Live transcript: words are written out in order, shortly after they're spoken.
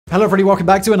Hello everybody, welcome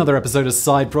back to another episode of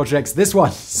Side Projects. This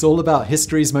one is all about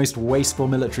history's most wasteful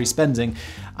military spending.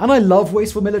 And I love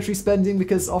wasteful military spending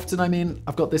because often,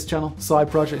 I've got this channel,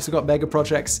 Side Projects, I've got mega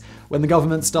projects. When the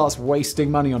government starts wasting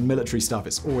money on military stuff,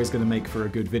 it's always going to make for a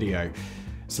good video.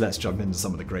 So let's jump into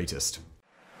some of the greatest.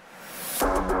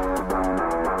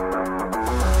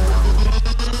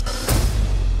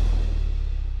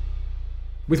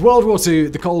 With World War II,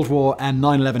 the Cold War, and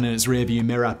 9/11 in its rearview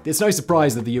mirror, it's no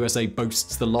surprise that the USA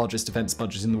boasts the largest defense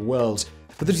budget in the world.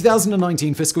 For the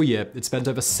 2019 fiscal year, it spent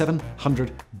over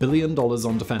 $700 billion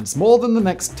on defense, more than the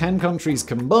next 10 countries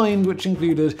combined, which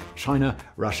included China,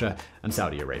 Russia, and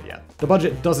Saudi Arabia. The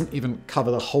budget doesn't even cover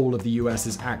the whole of the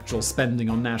US's actual spending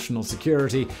on national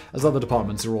security, as other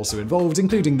departments are also involved,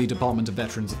 including the Department of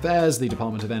Veterans Affairs, the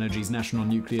Department of Energy's National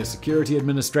Nuclear Security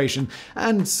Administration,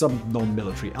 and some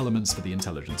non-military elements for the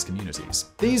intelligence communities.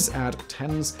 These add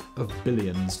tens of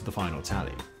billions to the final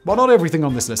tally. While not everything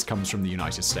on this list comes from the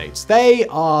United States, they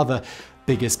are the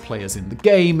biggest players in the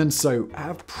game, and so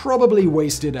have probably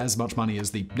wasted as much money as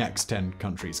the next 10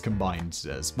 countries combined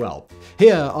as well.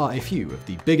 Here are a few of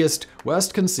the biggest,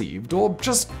 worst conceived, or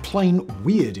just plain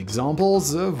weird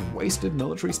examples of wasted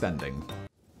military spending.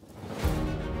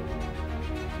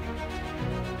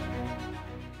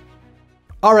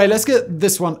 Alright, let's get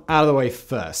this one out of the way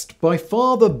first. By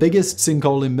far the biggest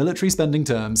sinkhole in military spending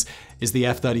terms is the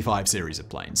F-35 series of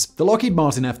planes. The Lockheed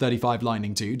Martin F-35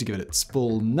 Lightning II, to give it its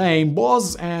full name,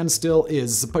 was and still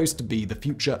is supposed to be the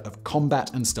future of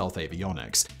combat and stealth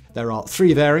avionics. There are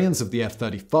 3 variants of the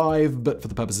F-35, but for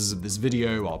the purposes of this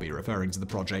video, I'll be referring to the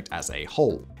project as a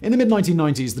whole. In the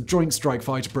mid-1990s, the Joint Strike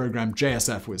Fighter program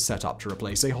JSF was set up to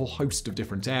replace a whole host of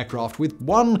different aircraft with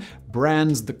one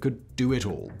brand that could do it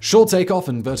all. Short takeoff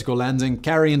and vertical landing,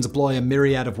 carry and deploy a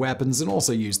myriad of weapons, and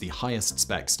also use the highest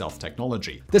spec stealth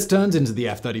technology. This turned into the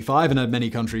F-35 and had many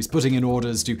countries putting in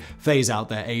orders to phase out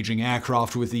their aging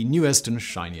aircraft with the newest and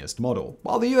shiniest model.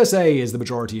 While the USA is the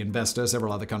majority investor,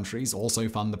 several other countries also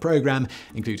fund the program,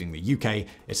 including the UK,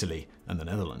 Italy, and the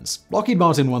Netherlands. Lockheed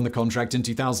Martin won the contract in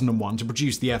 2001 to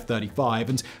produce the F-35,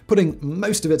 and putting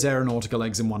most of its aeronautical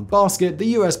eggs in one basket,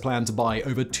 the US planned to buy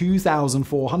over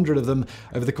 2,400 of them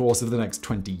over the course of the next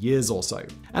 20 years or so.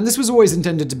 And this was always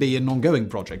intended to be an ongoing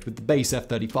project, with the base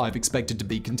F-35 expected to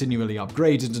be continually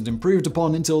upgraded and improved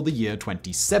upon until the year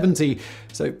 2070,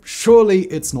 so surely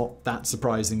it's not that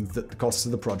surprising that the costs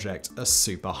of the project are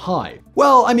super high.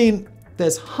 Well,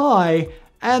 there's high,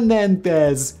 and then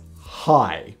there's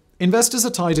high. Investors are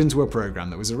tied into a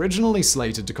program that was originally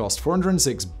slated to cost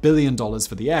 $406 billion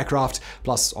for the aircraft,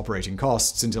 plus operating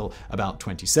costs until about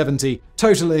 2070,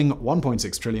 totaling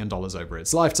 $1.6 trillion over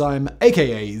its lifetime,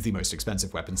 aka the most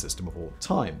expensive weapon system of all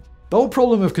time. The whole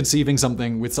problem of conceiving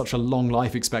something with such a long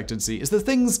life expectancy is that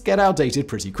things get outdated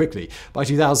pretty quickly. By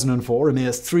 2004, a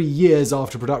mere 3 years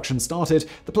after production started,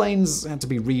 the planes had to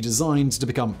be redesigned to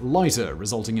become lighter,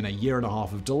 resulting in a year and a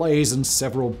half of delays and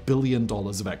several $1 billion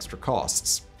of extra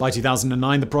costs. By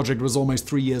 2009, the project was almost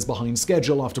 3 years behind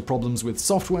schedule after problems with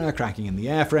software cracking in the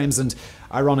airframes and,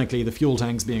 ironically, the fuel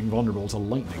tanks being vulnerable to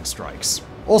lightning strikes.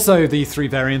 Also, the 3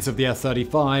 variants of the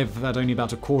F-35 had only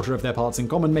about a quarter of their parts in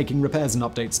common, making repairs and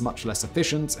updates much less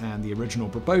efficient, and the original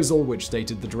proposal, which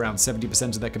stated that around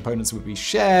 70% of their components would be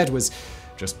shared, was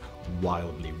just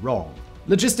wildly wrong.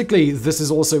 Logistically, this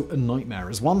is also a nightmare,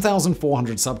 as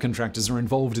 1,400 subcontractors are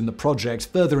involved in the project,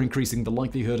 further increasing the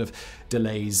likelihood of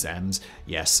delays and,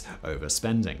 yes,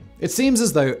 overspending. It seems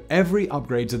as though every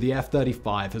upgrade to the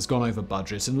F-35 has gone over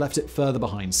budget and left it further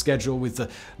behind schedule, with the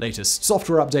latest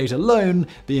software update alone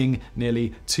being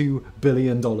nearly $2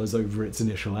 billion over its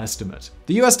initial estimate.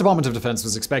 The US Department of Defense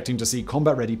was expecting to see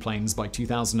combat-ready planes by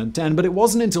 2010, but it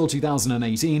wasn't until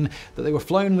 2018 that they were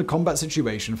flown in a combat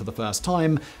situation for the first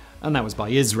time, and that was by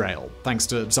Israel. Thanks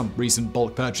to some recent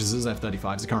bulk purchases,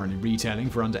 F-35s are currently retailing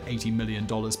for under $80 million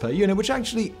per unit, which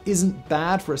actually isn't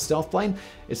bad for a stealth plane.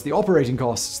 It's the operating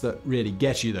costs that really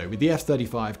get you though, with the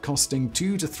F-35 costing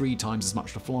 2 to 3 times as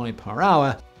much to fly per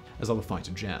hour as other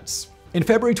fighter jets. In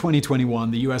February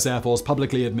 2021, the US Air Force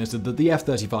publicly admitted that the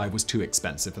F-35 was too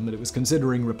expensive and that it was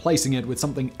considering replacing it with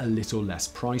something a little less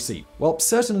pricey. While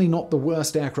certainly not the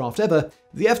worst aircraft ever,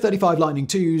 the F-35 Lightning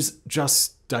IIs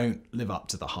just don't live up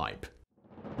to the hype.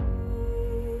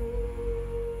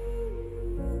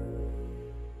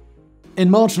 In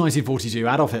March 1942,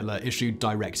 Adolf Hitler issued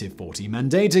Directive 40,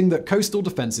 mandating that coastal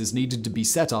defenses needed to be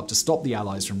set up to stop the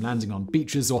Allies from landing on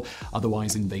beaches or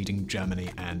otherwise invading Germany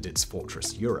and its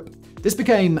fortress Europe. This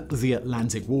became the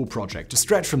Atlantic Wall Project, to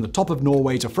stretch from the top of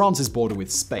Norway to France's border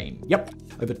with Spain. Yep,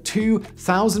 over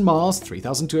 2,000 miles,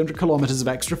 3,200 kilometers of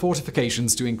extra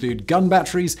fortifications to include gun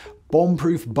batteries,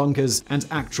 bomb-proof bunkers, and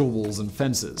actual walls and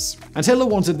fences. And Hitler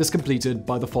wanted this completed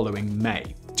by the following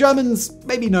May. Germans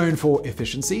may be known for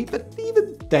efficiency, but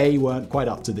even they weren't quite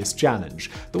up to this challenge.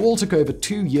 The wall took over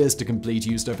 2 years to complete,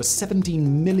 used over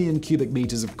 17 million cubic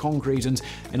meters of concrete, and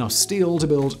enough steel to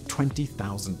build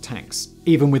 20,000 tanks.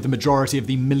 Even with the majority of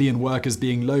the million workers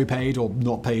being low-paid or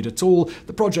not paid at all,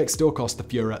 the project still cost the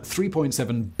Führer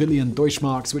 3.7 billion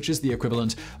Deutschmarks, which is the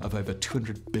equivalent of over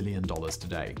 $200 billion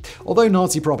today. Although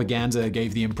Nazi propaganda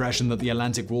gave the impression that the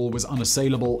Atlantic Wall was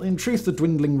unassailable, in truth the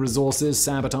dwindling resources,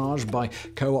 sabotage by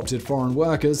co-opted foreign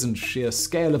workers, and sheer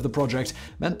scale of the project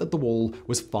meant that the wall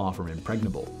was far from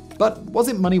impregnable. But was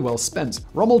it money well spent?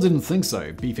 Rommel didn't think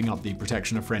so, beefing up the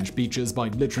protection of French beaches by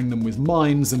littering them with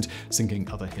mines and sinking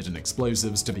other hidden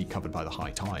explosives to be covered by the high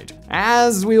tide.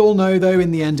 As we all know, though, in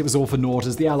the end it was all for naught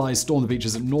as the Allies stormed the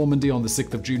beaches at Normandy on the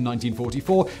 6th of June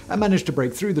 1944 and managed to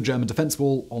break through the German defense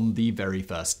wall on the very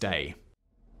first day.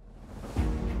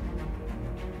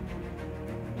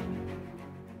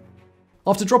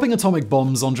 After dropping atomic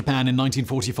bombs on Japan in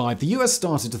 1945, the US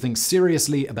started to think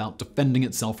seriously about defending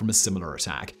itself from a similar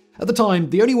attack. At the time,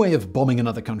 the only way of bombing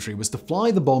another country was to fly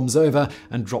the bombs over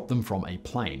and drop them from a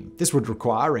plane. This would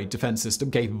require a defense system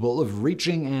capable of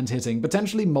reaching and hitting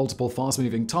potentially multiple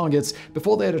fast-moving targets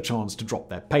before they had a chance to drop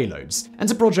their payloads.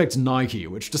 Enter Project Nike,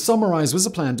 which to summarize was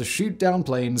a plan to shoot down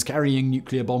planes carrying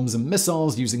nuclear bombs and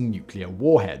missiles using nuclear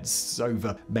warheads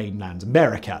over mainland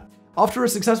America. After a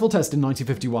successful test in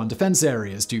 1951, defense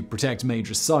areas to protect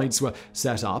major sites were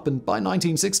set up, and by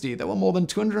 1960 there were more than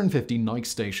 250 Nike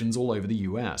stations all over the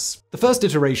US. The first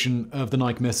iteration of the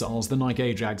Nike missiles, the Nike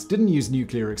Ajax, didn't use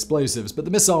nuclear explosives, but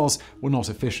the missiles were not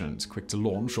efficient, quick to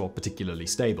launch, or particularly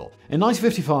stable. In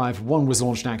 1955, one was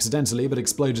launched accidentally but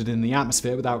exploded in the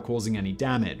atmosphere without causing any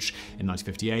damage. In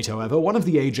 1958, however, one of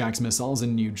the Ajax missiles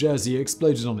in New Jersey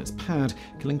exploded on its pad,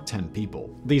 killing 10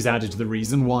 people. These added to the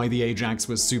reason why the Ajax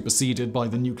was superseded by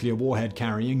the nuclear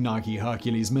warhead-carrying Nike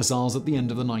Hercules missiles at the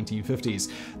end of the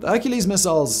 1950s. The Hercules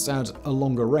missiles had a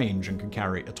longer range and could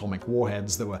carry atomic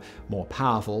warheads that were more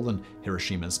powerful than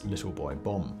Hiroshima's Little Boy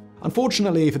bomb.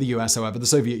 Unfortunately for the US, however, the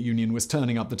Soviet Union was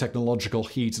turning up the technological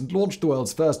heat and launched the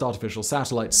world's first artificial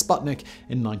satellite, Sputnik,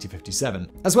 in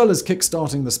 1957. As well as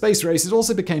kickstarting the space race, it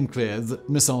also became clear that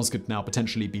missiles could now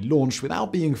potentially be launched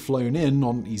without being flown in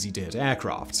on easy-to-hit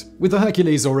aircraft. With the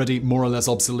Hercules already more or less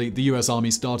obsolete, the US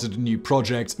Army started a new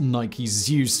project, Nike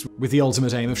Zeus, with the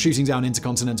ultimate aim of shooting down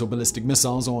intercontinental ballistic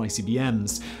missiles, or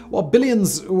ICBMs. While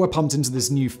billions were pumped into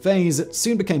this new phase, it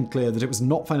soon became clear that it was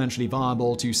not financially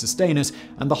viable to sustain it,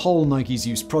 and the whole Nike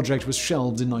Zeus project was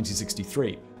shelved in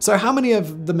 1963. So how many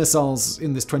of the missiles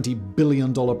in this $20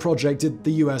 billion project did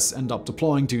the US end up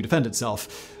deploying to defend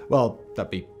itself? Well,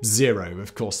 that'd be zero,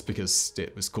 of course, because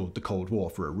it was called the Cold War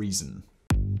for a reason.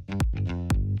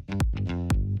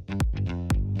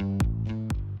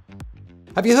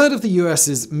 Have you heard of the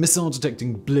US's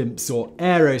missile-detecting blimps, or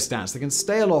aerostats, that can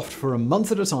stay aloft for a month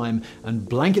at a time and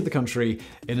blanket the country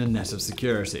in a net of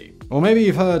security? Or maybe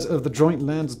you've heard of the Joint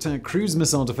Land Attack Cruise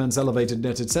Missile Defense Elevated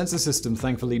Netted Sensor System,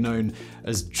 thankfully known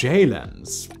as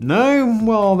JLENS. No?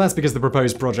 Well, that's because the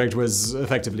proposed project was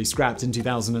effectively scrapped in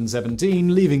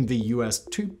 2017, leaving the US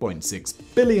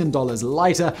 $2.6 billion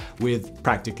lighter with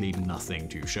practically nothing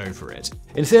to show for it.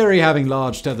 In theory, having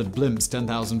large tethered blimps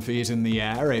 10,000 feet in the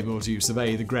air, able to survey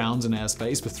the ground and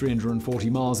airspace for 340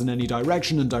 miles in any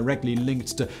direction and directly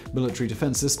linked to military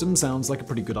defense systems sounds like a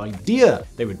pretty good idea.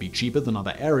 They would be cheaper than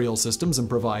other aerial systems and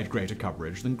provide greater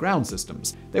coverage than ground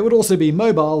systems. They would also be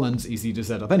mobile and easy to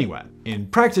set up anywhere. In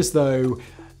practice, though,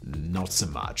 not so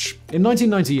much. In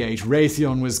 1998,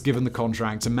 Raytheon was given the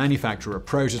contract to manufacture a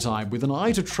prototype with an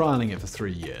eye to trialing it for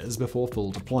 3 years before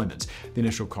full deployment. The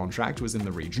initial contract was in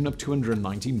the region of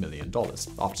 $290 million.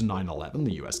 After 9/11,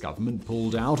 the US government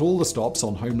pulled out all the stops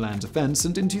on homeland defense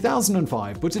and in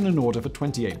 2005 put in an order for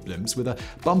 28 blimps with a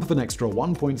bump of an extra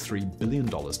 $1.3 billion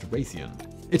to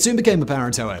Raytheon. It soon became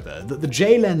apparent, however, that the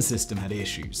JLENS system had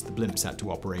issues. The blimps had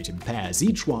to operate in pairs,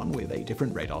 each one with a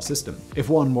different radar system. If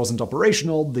one wasn't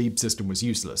operational, the system was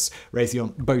useless.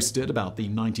 Raytheon boasted about the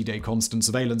 90-day constant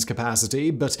surveillance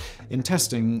capacity, but in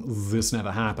testing, this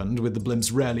never happened, with the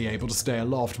blimps rarely able to stay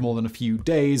aloft more than a few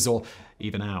days or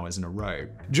even hours in a row.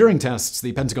 During tests,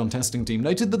 the Pentagon testing team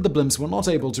noted that the blimps were not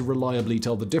able to reliably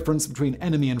tell the difference between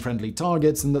enemy and friendly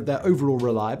targets and that their overall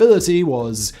reliability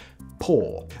was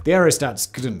poor. The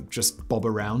aerostats couldn't just bob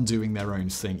around doing their own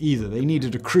thing either. They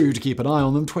needed a crew to keep an eye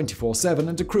on them 24/7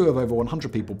 and a crew of over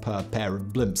 100 people per pair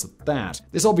of blimps at that.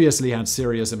 This obviously had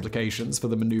serious implications for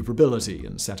the maneuverability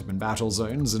and setup in battle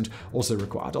zones and also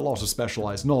required a lot of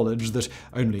specialized knowledge that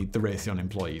only the Raytheon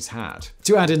employees had.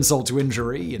 To add insult to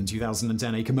injury, in 2008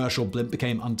 2010, a commercial blimp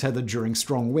became untethered during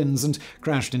strong winds and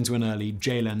crashed into an early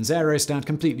J-Lens aerostat,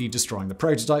 completely destroying the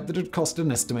prototype that had cost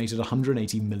an estimated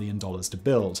 $180 million to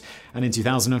build. And in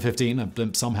 2015, a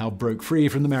blimp somehow broke free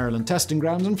from the Maryland testing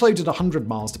ground and floated 100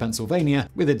 miles to Pennsylvania,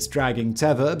 with its dragging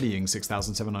tether being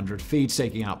 6,700 feet,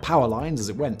 taking out power lines as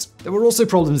it went. There were also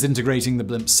problems integrating the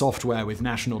blimp's software with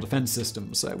national defense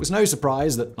systems, so it was no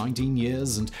surprise that 19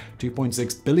 years and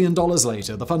 $2.6 billion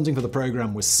later, the funding for the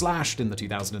program was slashed in the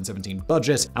 2017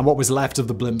 budget, and what was left of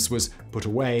the blimps was put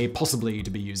away, possibly to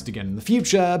be used again in the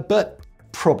future, but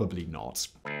probably not.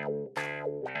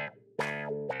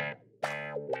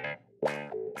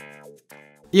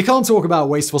 You can't talk about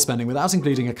wasteful spending without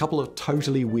including a couple of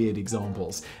totally weird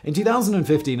examples. In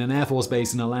 2015, an Air Force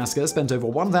base in Alaska spent over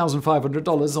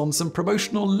 $1,500 on some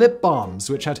promotional lip balms,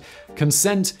 which had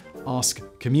consent, ask,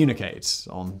 communicate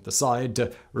on the side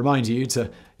to remind you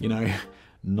to,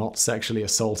 not sexually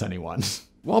assault anyone.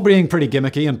 While being pretty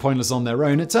gimmicky and pointless on their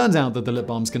own, it turns out that the lip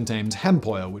balms contained hemp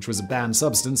oil, which was a banned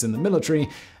substance in the military,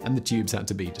 and the tubes had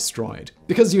to be destroyed.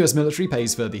 Because the US military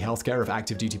pays for the healthcare of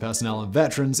active duty personnel and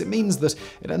veterans, it means that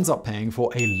it ends up paying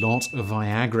for a lot of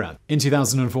Viagra. In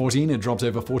 2014, it dropped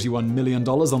over $41 million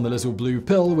on the little blue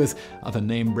pill, with other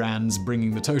name brands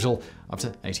bringing the total up to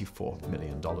 $84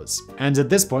 million. And at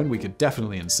this point, we could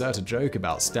definitely insert a joke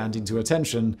about standing to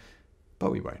attention,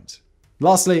 but we won't.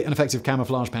 Lastly, an effective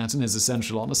camouflage pattern is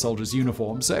essential on a soldier's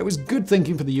uniform, so it was good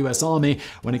thinking for the US Army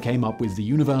when it came up with the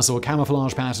Universal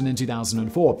Camouflage Pattern in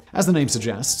 2004. As the name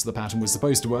suggests, the pattern was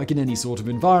supposed to work in any sort of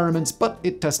environment, but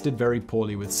it tested very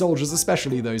poorly with soldiers,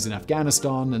 especially those in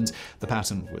Afghanistan, and the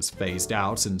pattern was phased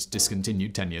out and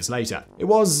discontinued 10 years later. It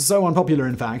was so unpopular,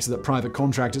 in fact, that private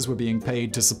contractors were being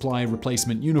paid to supply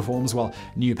replacement uniforms while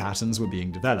new patterns were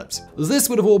being developed. This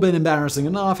would have all been embarrassing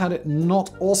enough had it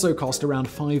not also cost around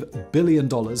 $5 billion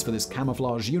for this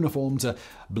camouflage uniform to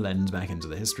blend back into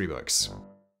the history books.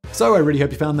 So I really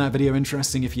hope you found that video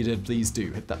interesting. If you did, please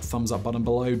do hit that thumbs up button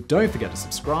below. Don't forget to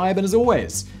subscribe, and as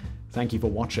always, thank you for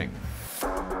watching.